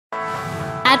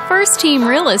At First Team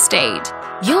Real Estate,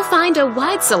 you'll find a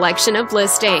wide selection of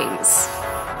listings.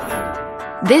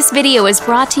 This video is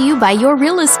brought to you by your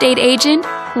real estate agent,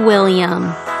 William.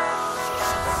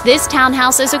 This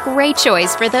townhouse is a great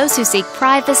choice for those who seek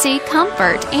privacy,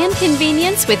 comfort, and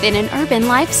convenience within an urban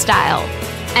lifestyle,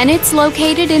 and it's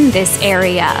located in this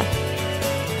area.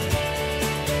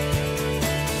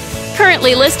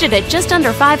 Currently listed at just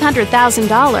under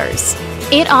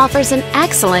 $500,000, it offers an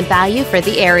excellent value for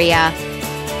the area.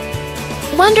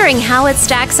 Wondering how it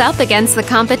stacks up against the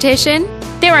competition?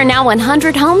 There are now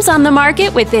 100 homes on the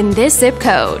market within this zip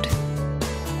code.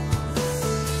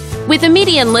 With a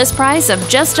median list price of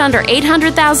just under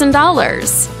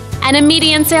 $800,000 and a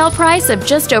median sale price of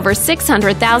just over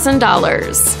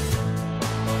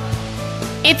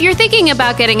 $600,000. If you're thinking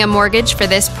about getting a mortgage for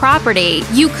this property,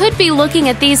 you could be looking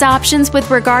at these options with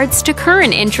regards to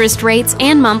current interest rates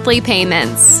and monthly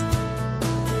payments.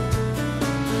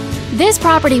 This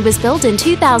property was built in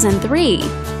 2003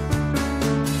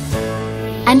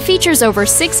 and features over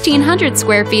 1,600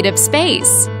 square feet of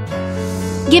space,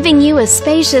 giving you a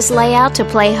spacious layout to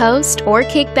play host or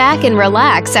kick back and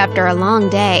relax after a long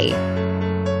day.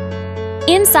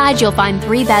 Inside, you'll find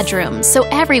 3 bedrooms, so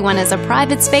everyone has a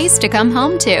private space to come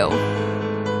home to,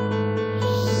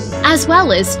 as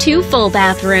well as 2 full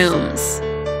bathrooms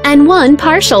and 1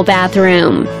 partial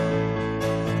bathroom.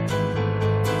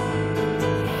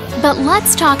 But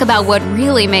let's talk about what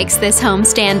really makes this home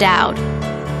stand out.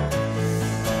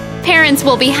 Parents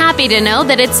will be happy to know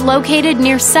that it's located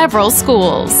near several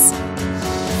schools.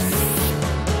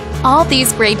 All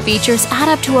these great features add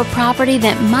up to a property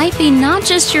that might be not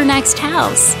just your next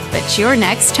house, but your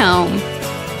next home.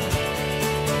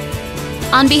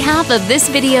 On behalf of this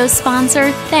video's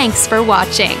sponsor, thanks for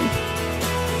watching.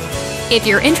 If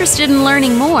you're interested in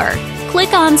learning more,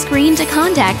 click on screen to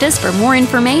contact us for more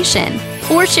information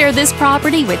or share this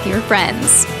property with your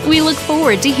friends. We look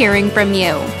forward to hearing from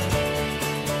you.